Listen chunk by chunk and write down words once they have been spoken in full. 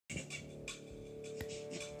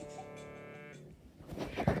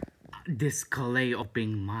This Calais of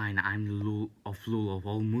being mine, I'm rule of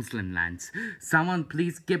all Muslim lands. Someone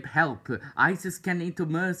please give help. ISIS can into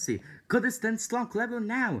mercy. Kurdistan strong level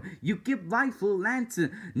now. You give rightful lands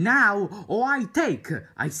now, or I take.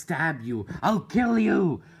 I stab you. I'll kill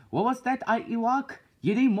you. What was that, Iraq?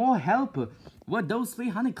 You need more help. What, those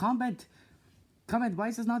 300 combat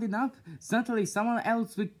wise is not enough? Certainly someone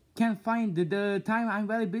else we can find the time. I'm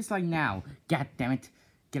very busy right now. God damn it.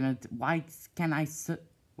 Why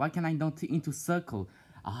can I not into circle?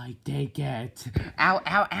 I take it. Ow,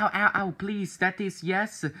 ow, ow, ow, ow, please, that is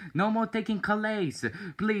yes. No more taking Calais.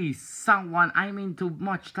 Please, someone, I'm into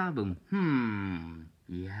much trouble.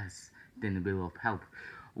 Yes, then we will help.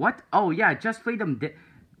 What? Oh yeah, just freedom.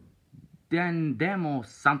 Then them or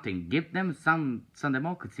something. Give them some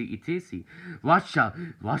democracy. It's easy. Russia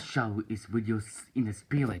is with you in the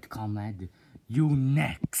spirit, comrade. You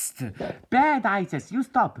next. Bad ISIS, you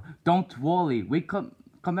stop. Don't worry. We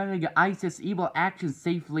combating ISIS evil actions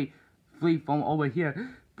safely free from over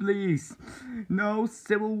here. Please. No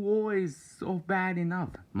civil war is so bad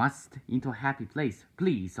enough. Must into a happy place.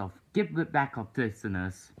 Please, give it back of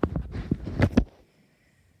prisoners.